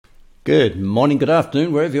Good morning, good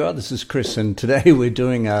afternoon, wherever you are. This is Chris, and today we're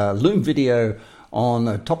doing a Loom video on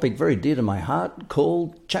a topic very dear to my heart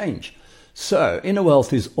called change. So, inner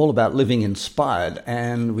wealth is all about living inspired,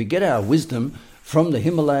 and we get our wisdom from the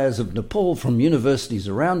Himalayas of Nepal, from universities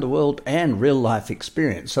around the world, and real life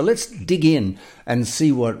experience. So let's dig in and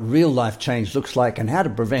see what real life change looks like and how to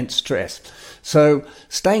prevent stress. So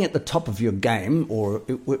staying at the top of your game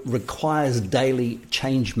it requires daily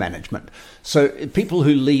change management. So people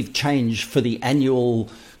who leave change for the annual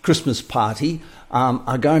Christmas party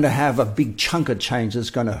are going to have a big chunk of change that's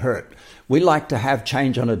going to hurt. We like to have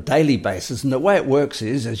change on a daily basis, and the way it works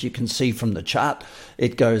is, as you can see from the chart,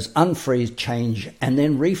 it goes unfreeze, change, and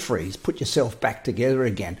then refreeze. Put yourself back together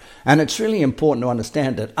again. And it's really important to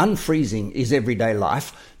understand that unfreezing is everyday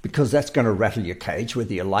life, because that's going to rattle your cage,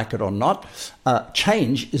 whether you like it or not.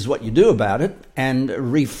 Change is what you do about it, and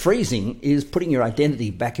refreezing is putting your identity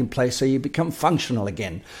back in place so you become functional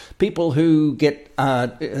again. People who get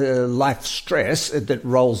life stress that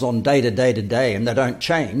rolls on day to day and they don't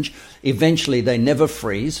change, eventually they never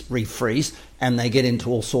refreeze, and they get into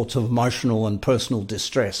all sorts of emotional and personal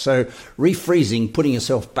distress. So refreezing, putting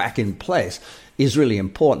yourself back in place, is really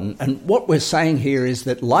important. And what we're saying here is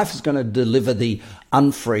that life is going to deliver the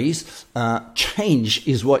unfreeze. Change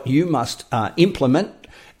is what you must implement.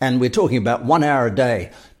 And we're talking about 1 hour a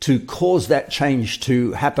day to cause that change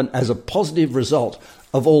to happen as a positive result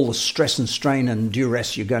of all the stress and strain and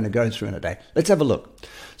duress you're going to go through in a day. Let's have a look.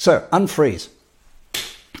 So unfreeze.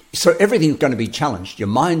 So everything's going to be challenged. Your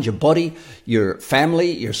mind, your body, your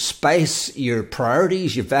family, your space, your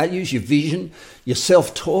priorities, your values, your vision, your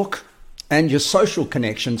self-talk, and your social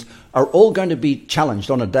connections are all going to be challenged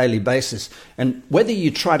on a daily basis. And whether you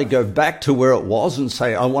try to go back to where it was and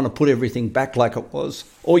say, I want to put everything back like it was,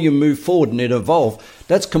 or you move forward and it evolve,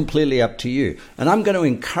 that's completely up to you. And I'm going to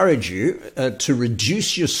encourage you to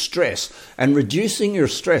reduce your stress. And reducing your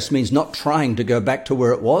stress means not trying to go back to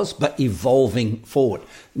where it was, but evolving forward.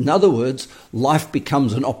 In other words, life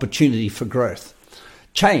becomes an opportunity for growth.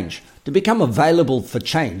 Change. To become available for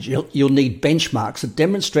change, you'll need benchmarks that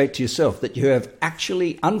demonstrate to yourself that you have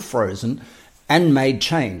actually unfrozen and made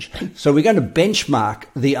change. So we're going to benchmark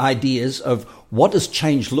the ideas of what does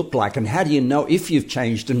change look like and how do you know if you've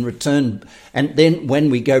changed and returned. And then when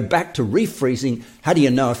we go back to refreezing, how do you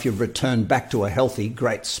know if you've returned back to a healthy,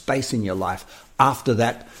 great space in your life after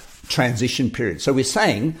that transition period? So we're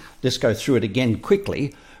saying, let's go through it again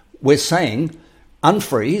quickly. We're saying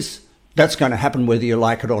unfreeze. That's going to happen whether you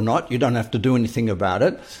like it or not. You don't have to do anything about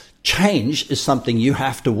it. Change is something you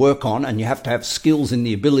have to work on, and you have to have skills in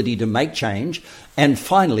the ability to make change. And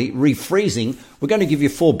finally, refreezing, we're going to give you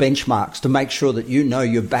 4 benchmarks to make sure that you know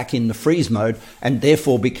you're back in the freeze mode and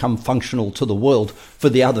therefore become functional to the world for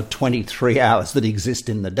the other 23 hours that exist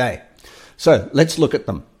in the day. So let's look at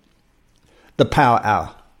them. The Power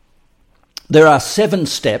Hour. There are 7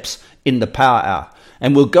 steps in the Power Hour.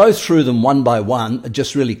 And we'll go through them one by one,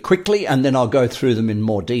 just really quickly, and then I'll go through them in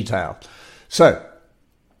more detail. So,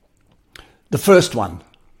 the first one,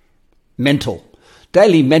 mental.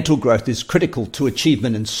 Daily mental growth is critical to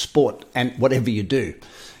achievement in sport and whatever you do.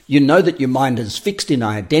 You know that your mind is fixed in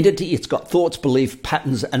identity. It's got thoughts, beliefs,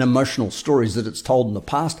 patterns, and emotional stories that it's told in the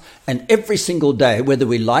past. And every single day, whether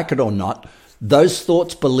we like it or not, those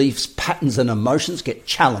thoughts, beliefs, patterns, and emotions get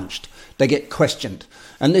challenged. They get questioned.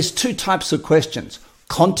 And there's 2 types of questions.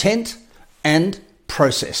 Content and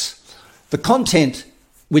process. The content,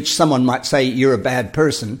 which someone might say you're a bad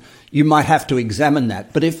person, you might have to examine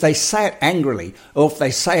that. But if they say it angrily, or if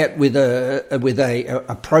they say it with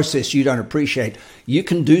a process you don't appreciate, you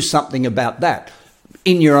can do something about that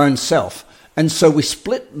in your own self. And so we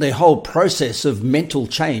split the whole process of mental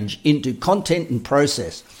change into content and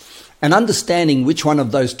process. And understanding which one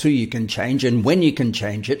of those 2 you can change and when you can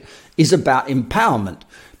change it is about empowerment.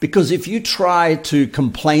 Because if you try to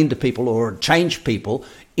complain to people or change people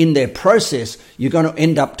in their process, you're going to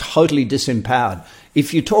end up totally disempowered.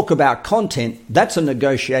 If you talk about content, that's a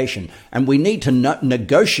negotiation. And we need to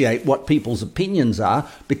negotiate what people's opinions are,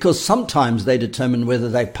 because sometimes they determine whether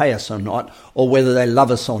they pay us or not, or whether they love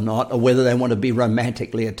us or not, or whether they want to be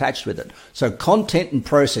romantically attached with it. So content and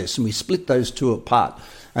process, and we split those 2 apart.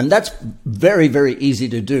 And that's very, very easy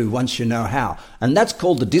to do once you know how. And that's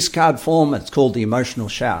called the discard form. It's called the emotional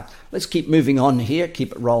shower. Let's keep moving on here.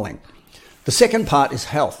 Keep it rolling. The second part is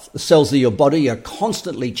health. The cells of your body are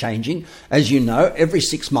constantly changing. As you know, every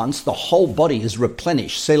 6 months, the whole body is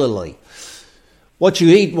replenished cellularly. What you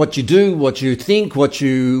eat, what you do, what you think, where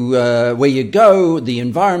you go, the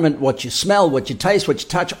environment, what you smell, what you taste, what you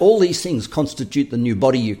touch, all these things constitute the new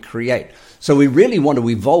body you create. So we really want to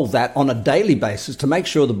evolve that on a daily basis to make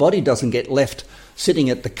sure the body doesn't get left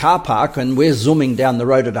sitting at the car park and we're zooming down the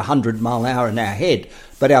road at 100 mile an hour in our head,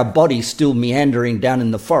 but our body's still meandering down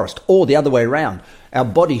in the forest, or the other way around. Our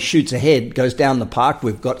body shoots ahead, goes down the park,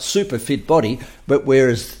 we've got super fit body, but we're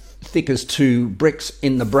as thick as two bricks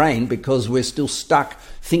in the brain because we're still stuck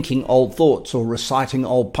thinking old thoughts or reciting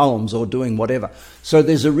old poems or doing whatever. So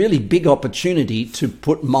there's a really big opportunity to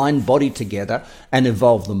put mind, body together and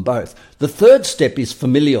evolve them both. The third step is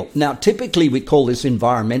familial. Now, typically we call this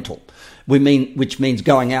environmental, which means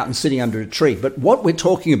going out and sitting under a tree. But what we're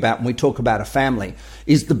talking about when we talk about a family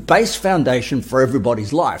is the base foundation for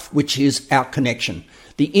everybody's life, which is our connection.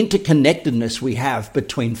 The interconnectedness we have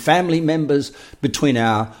between family members, between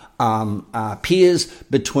our peers,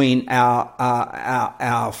 between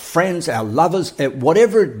our friends, our lovers,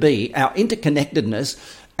 whatever it be, our interconnectedness,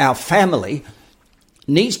 our family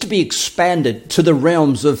needs to be expanded to the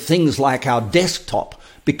realms of things like our desktop,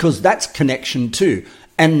 because that's connection too,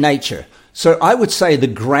 and nature. So I would say the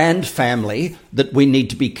grand family that we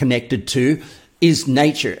need to be connected to is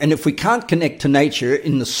nature. And if we can't connect to nature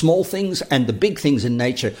in the small things and the big things in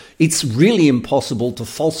nature, it's really impossible to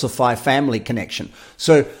falsify family connection.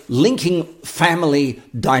 So linking family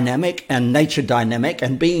dynamic and nature dynamic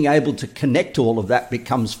and being able to connect to all of that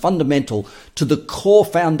becomes fundamental to the core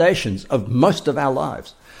foundations of most of our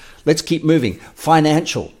lives. Let's keep moving.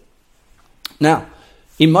 Financial. Now,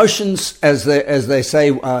 emotions, as they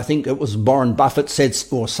say, I think it was Warren Buffett said,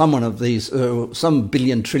 or someone of these, some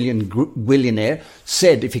billion trillion billionaire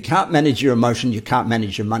said, if you can't manage your emotion, you can't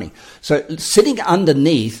manage your money. So sitting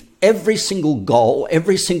underneath every single goal,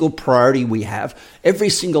 every single priority we have, every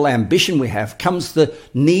single ambition we have, comes the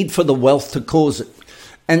need for the wealth to cause it.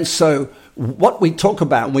 And so what we talk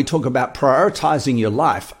about when we talk about prioritizing your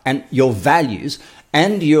life and your values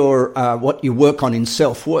and your what you work on in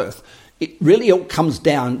self-worth, it really all comes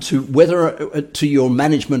down to to your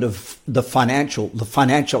management of the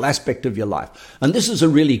financial aspect of your life. And this is a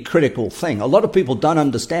really critical thing. A lot of people don't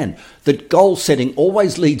understand that goal setting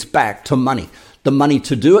always leads back to money. The money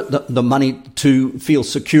to do it, the money to feel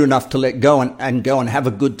secure enough to let go and go and have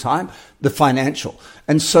a good time, the financial.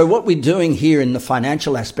 And so what we're doing here in the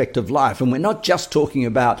financial aspect of life, and we're not just talking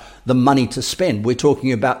about the money to spend, we're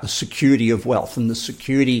talking about the security of wealth and the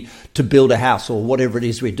security to build a house or whatever it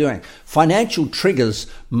is we're doing. Financial triggers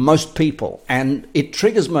most people, and it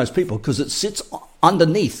triggers most people because it sits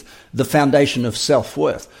underneath the foundation of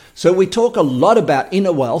self-worth. So we talk a lot about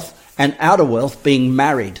inner wealth and outer wealth being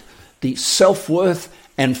married, the self-worth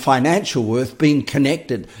and financial worth being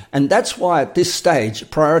connected. And that's why at this stage,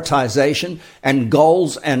 prioritization and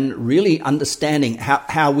goals and really understanding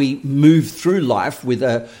how we move through life with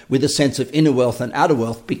a sense of inner wealth and outer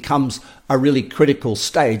wealth becomes a really critical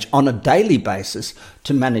stage on a daily basis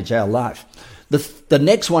to manage our life. The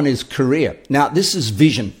next one is career. Now, this is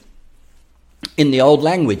vision in the old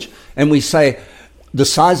language. And we say the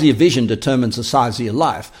size of your vision determines the size of your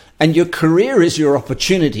life. And your career is your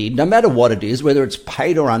opportunity, no matter what it is, whether it's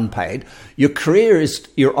paid or unpaid. Your career is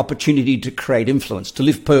your opportunity to create influence, to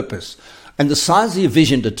live purpose. And the size of your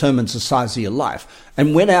vision determines the size of your life.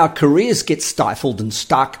 And when our careers get stifled and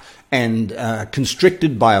stuck and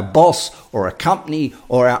constricted by a boss or a company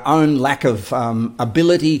or our own lack of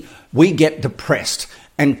ability, we get depressed.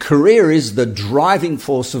 And career is the driving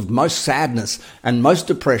force of most sadness and most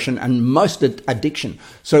depression and most addiction.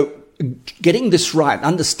 So getting this right,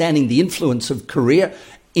 understanding the influence of career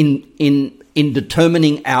in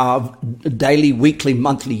determining our daily, weekly,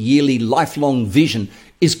 monthly, yearly, lifelong vision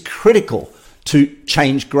is critical to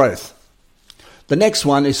change growth. The next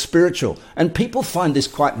one is spiritual. And people find this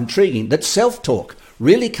quite intriguing, that self-talk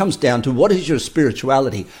really comes down to what is your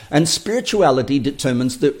spirituality. And spirituality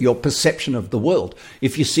determines your perception of the world.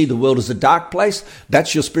 If you see the world as a dark place,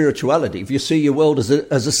 that's your spirituality. If you see your world as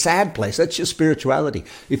a sad place, that's your spirituality.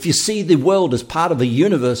 If you see the world as part of a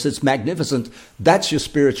universe that's magnificent, that's your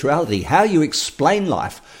spirituality. How you explain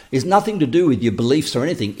life is nothing to do with your beliefs or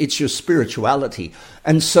anything. It's your spirituality.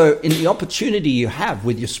 And so in the opportunity you have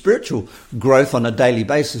with your spiritual growth on a daily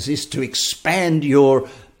basis is to expand your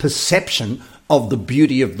perception of the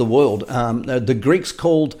beauty of the world. The Greeks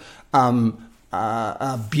called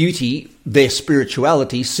beauty their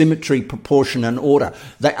spirituality, symmetry, proportion, and order.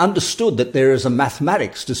 They understood that there is a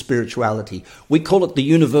mathematics to spirituality. We call it the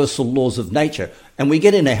universal laws of nature. And we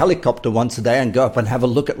get in a helicopter once a day and go up and have a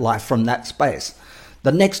look at life from that space.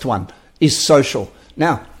 The next one is social.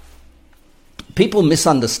 Now, people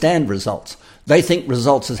misunderstand results. They think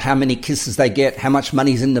results is how many kisses they get, how much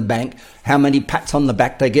money's in the bank, how many pats on the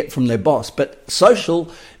back they get from their boss. But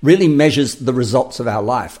social really measures the results of our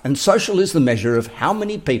life. And social is the measure of how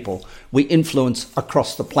many people we influence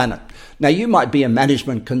across the planet. Now, you might be a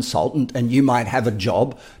management consultant and you might have a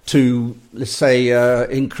job to, let's say,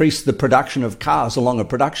 increase the production of cars along a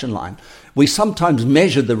production line. We sometimes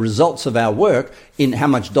measure the results of our work in how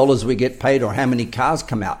much dollars we get paid or how many cars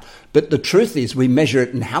come out. But the truth is we measure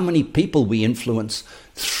it in how many people we influence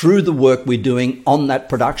through the work we're doing on that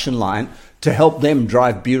production line to help them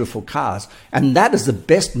drive beautiful cars. And that is the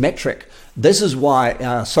best metric. This is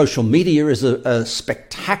why social media is a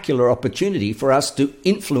spectacular opportunity for us to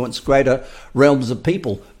influence greater realms of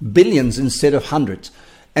people, billions instead of hundreds.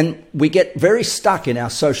 And we get very stuck in our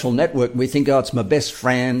social network. We think, oh, it's my best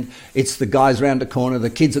friend, it's the guys around the corner, the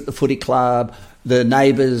kids at the footy club, the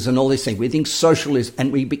neighbors and all these things. We think social is,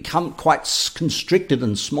 and we become quite constricted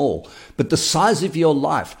and small. But the size of your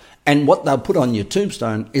life and what they'll put on your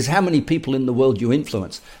tombstone is how many people in the world you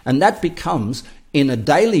influence. And that becomes, in a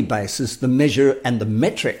daily basis, the measure and the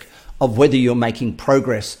metric of whether you're making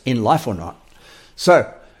progress in life or not.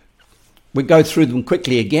 So we go through them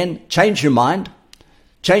quickly again. Change your mind,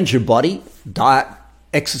 change your body, diet,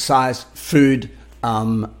 exercise, food,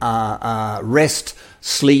 rest,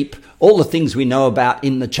 sleep, all the things we know about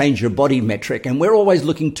in the change your body metric. And we're always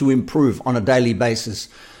looking to improve on a daily basis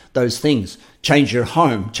those things. Change your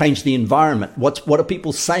home, change the environment. What are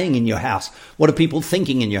people saying in your house? What are people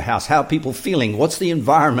thinking in your house? How are people feeling? What's the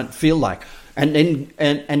environment feel like?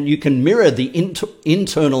 And you can mirror the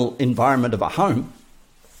internal environment of a home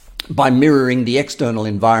by mirroring the external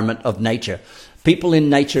environment of nature. People in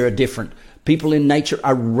nature are different. People in nature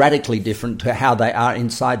are radically different to how they are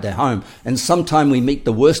inside their home. And sometimes we meet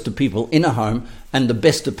the worst of people in a home and the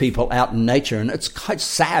best of people out in nature. And it's quite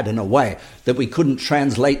sad in a way that we couldn't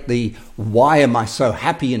translate the why am I so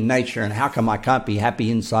happy in nature and how come I can't be happy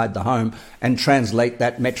inside the home and translate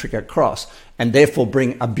that metric across and therefore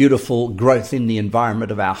bring a beautiful growth in the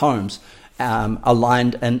environment of our homes,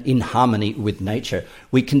 aligned and in harmony with nature.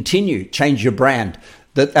 We continue, change your brand.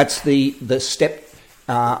 That's the step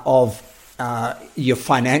of your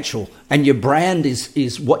financial, and your brand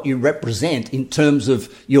is what you represent in terms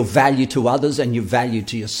of your value to others and your value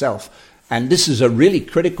to yourself. And this is a really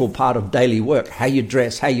critical part of daily work: how you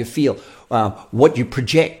dress, how you feel, what you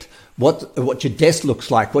project, what your desk looks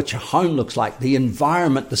like, what your home looks like, the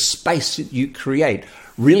environment, the space that you create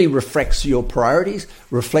really reflects your priorities,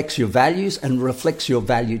 reflects your values, and reflects your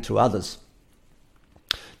value to others.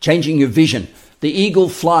 Changing your vision. The eagle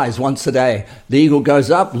flies once a day. The eagle goes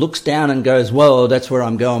up, looks down and goes, whoa, that's where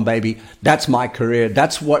I'm going, baby. That's my career.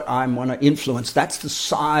 That's what I want to influence. That's the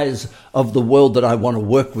size of the world that I want to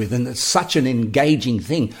work with. And it's such an engaging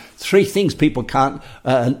thing. 3 things people can't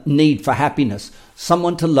need for happiness: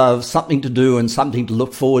 someone to love, something to do, and something to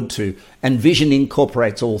look forward to. And vision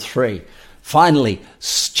incorporates all 3. Finally,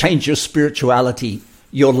 change your spirituality,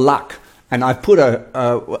 your luck. And I put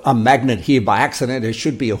a magnet here by accident. It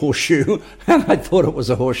should be a horseshoe, and I thought it was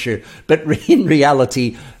a horseshoe. But in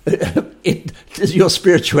reality, your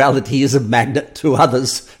spirituality is a magnet to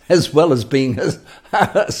others as well as being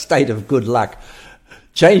a state of good luck.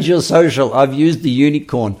 Change your social. I've used the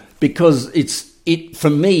unicorn because for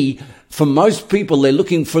me, for most people, they're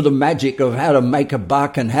looking for the magic of how to make a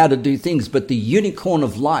buck and how to do things. But the unicorn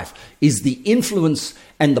of life is the influence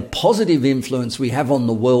and the positive influence we have on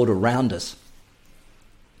the world around us.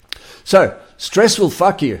 So, stress will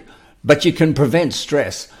fuck you, but you can prevent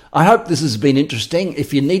stress. I hope this has been interesting.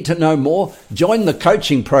 If you need to know more, join the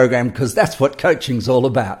coaching program, because that's what coaching's all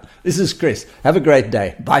about. This is Chris. Have a great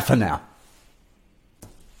day. Bye for now.